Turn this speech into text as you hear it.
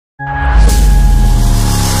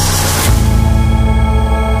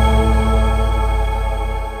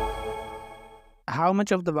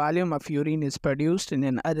much of the volume of urine is produced in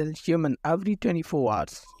an adult human every 24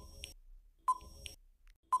 hours?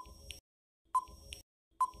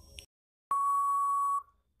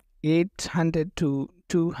 (800 to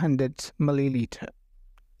 200 milliliter).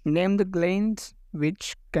 Name the glands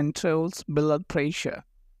which controls blood pressure.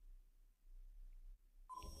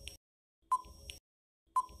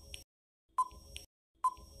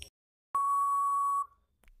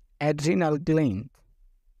 Adrenal gland.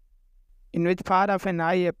 In which part of an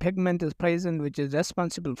eye a pigment is present which is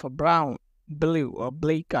responsible for brown, blue, or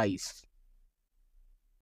black eyes?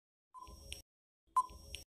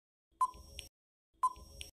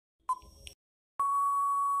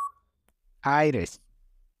 Iris.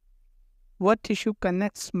 What tissue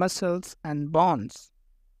connects muscles and bones?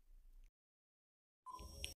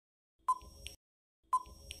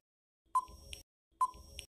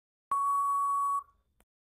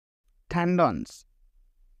 Tendons.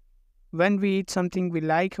 When we eat something we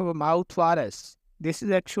like, our mouth waters. This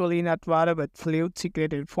is actually not water but fluid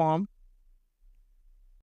secreted form.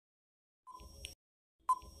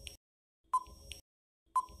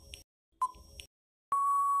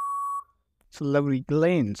 Salivary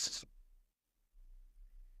glands.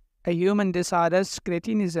 A human disorder's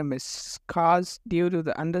cretinism is caused due to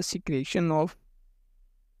the undersecretion of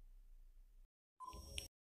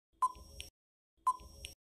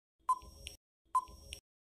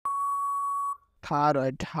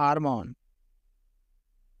thyroid hormone.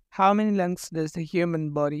 How many lungs does the human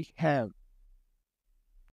body have?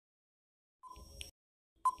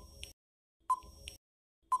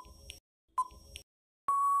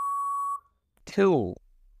 2.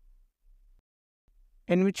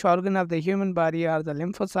 In which organ of the human body are the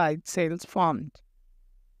lymphocyte cells formed?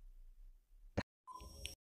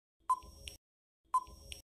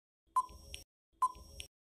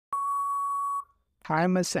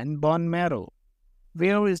 Thymus and bone marrow.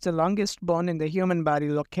 Where is the longest bone in the human body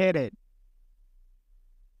located?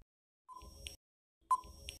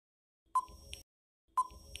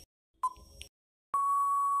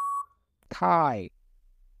 Thigh.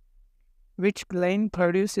 Which gland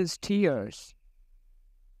produces tears?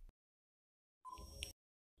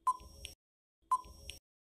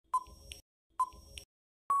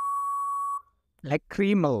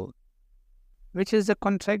 Lacrimal. Which is the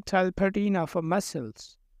contractile protein of our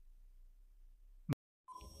muscles?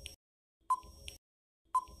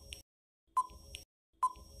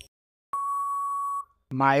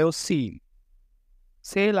 Myosin.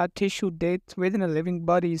 Cell or tissue death within a living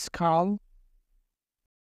body is called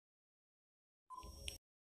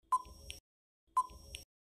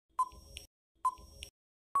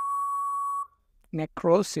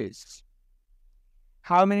necrosis.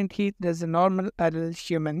 How many teeth does a normal adult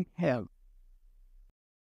human have?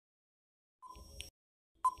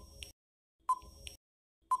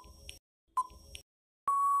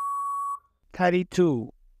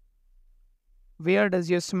 32. Where does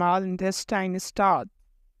your small intestine start?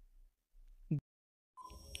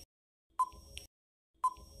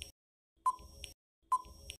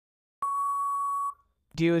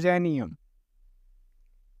 Duodenum.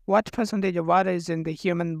 What percentage of water is in the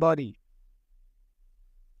human body?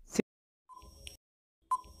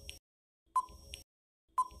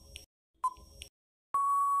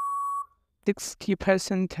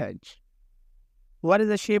 60%. What is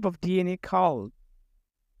the shape of DNA called?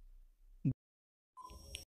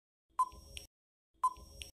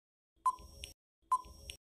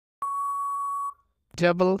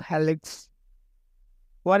 Double helix.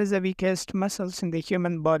 What is the weakest muscles in the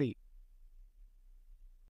human body?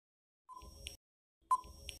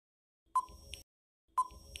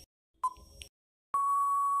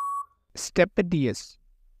 Stapedius.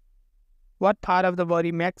 What part of the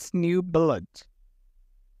body makes new blood?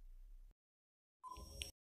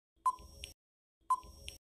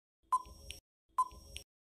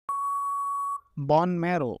 Bone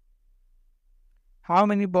marrow. How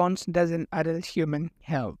many bones does an adult human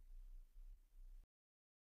have?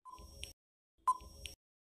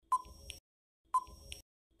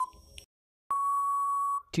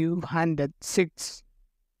 206.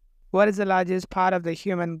 What is the largest part of the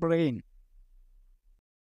human brain?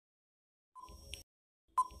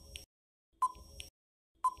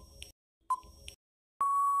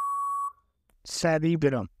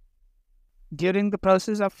 Cerebrum. During the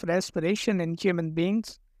process of respiration in human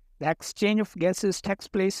beings, the exchange of gases takes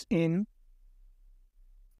place in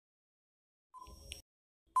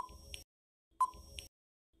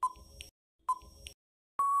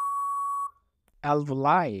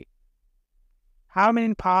alveoli. How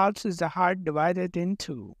many parts is the heart divided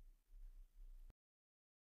into?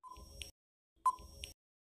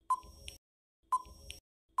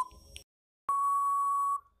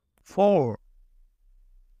 4.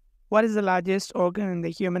 What is the largest organ in the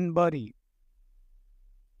human body?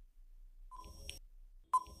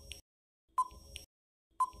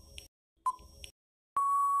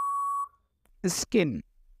 The skin.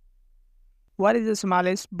 What is the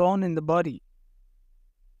smallest bone in the body?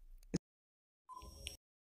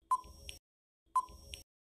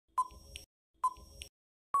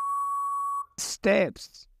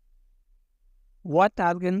 Steps. What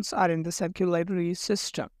organs are in the circulatory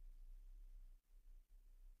system?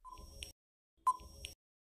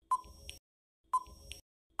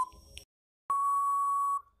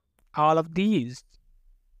 All of these.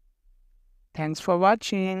 Thanks for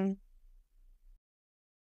watching.